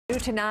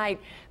Tonight,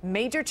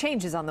 major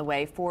changes on the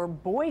way for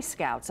Boy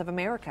Scouts of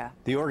America.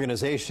 The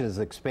organization is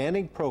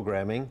expanding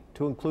programming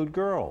to include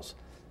girls.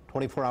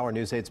 24-hour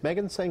News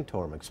 8's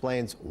Sanctorum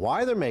explains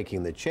why they're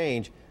making the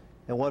change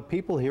and what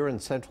people here in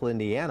central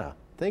Indiana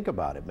think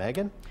about it.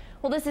 Megan?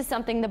 Well, this is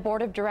something the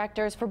Board of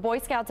Directors for Boy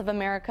Scouts of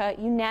America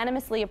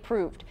unanimously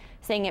approved,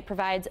 saying it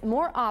provides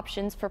more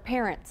options for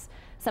parents.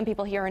 Some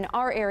people here in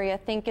our area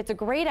think it's a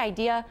great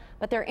idea,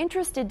 but they're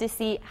interested to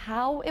see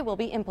how it will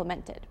be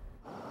implemented.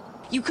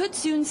 You could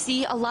soon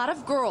see a lot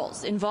of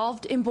girls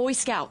involved in Boy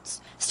Scouts.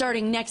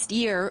 Starting next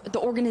year, the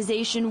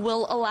organization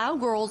will allow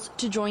girls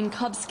to join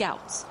Cub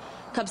Scouts.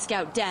 Cub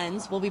Scout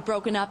dens will be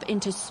broken up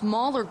into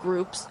smaller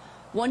groups,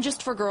 one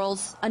just for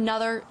girls,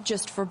 another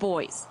just for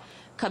boys.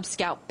 Cub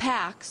Scout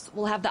packs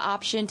will have the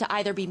option to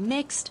either be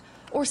mixed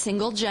or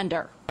single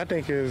gender. I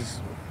think it's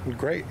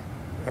great.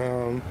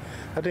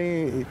 I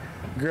think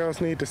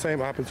girls need the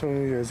same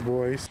opportunity as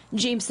boys.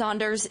 James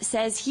Saunders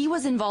says he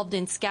was involved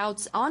in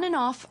Scouts on and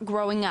off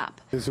growing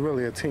up. It's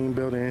really a team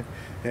building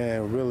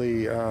and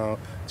really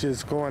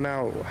just going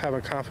out,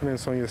 having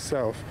confidence on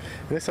yourself.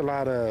 And it's a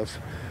lot of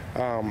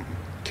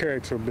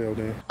character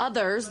building.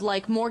 Others,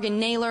 like Morgan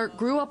Naylor,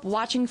 grew up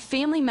watching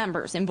family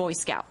members in Boy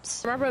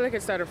Scouts. My brother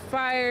could start a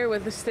fire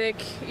with a stick,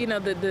 you know,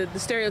 the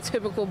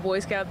stereotypical Boy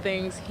Scout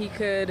things. He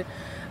could.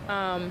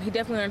 He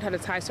definitely learned how to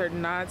tie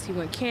certain knots. He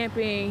went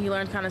camping. He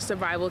learned kind of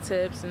survival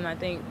tips, and I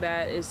think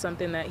that is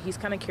something that he's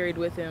kind of carried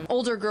with him.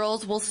 Older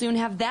girls will soon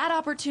have that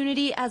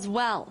opportunity as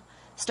well.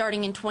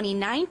 Starting in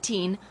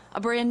 2019, a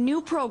brand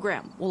new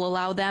program will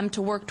allow them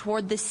to work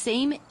toward the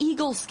same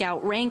Eagle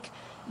Scout rank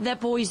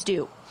that boys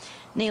do.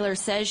 Naylor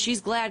says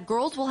she's glad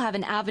girls will have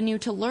an avenue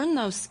to learn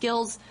those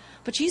skills,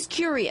 but she's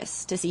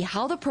curious to see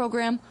how the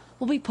program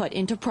will be put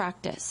into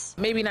practice.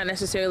 Maybe not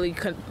necessarily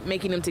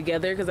making them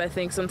together, because I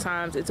think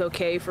sometimes it's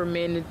okay for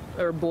men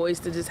or boys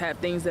to just have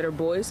things that are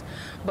boys,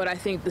 but I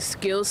think the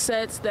skill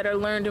sets that are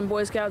learned in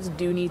Boy Scouts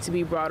do need to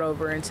be brought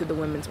over into the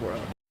women's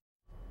world.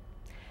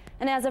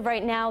 And as of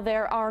right now,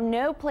 there are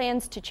no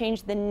plans to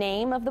change the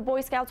name of the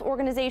Boy Scouts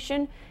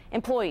organization.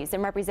 Employees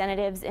and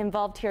representatives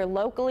involved here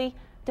locally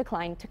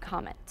declined to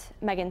comment.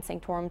 Megan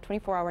Sanctorum,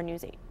 24-hour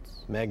News 8.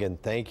 Megan,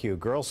 thank you.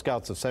 Girl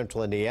Scouts of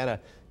Central Indiana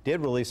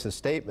did release a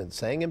statement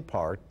saying in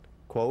part,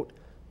 quote,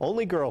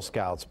 only Girl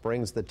Scouts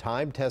brings the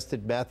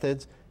time-tested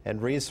methods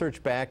and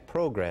research-backed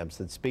programs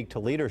that speak to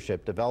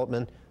leadership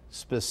development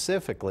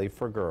specifically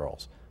for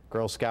girls.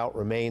 Girl Scout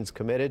remains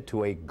committed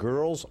to a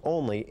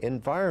girls-only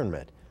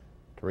environment.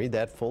 To read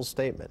that full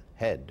statement,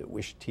 head to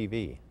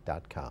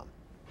wishtv.com.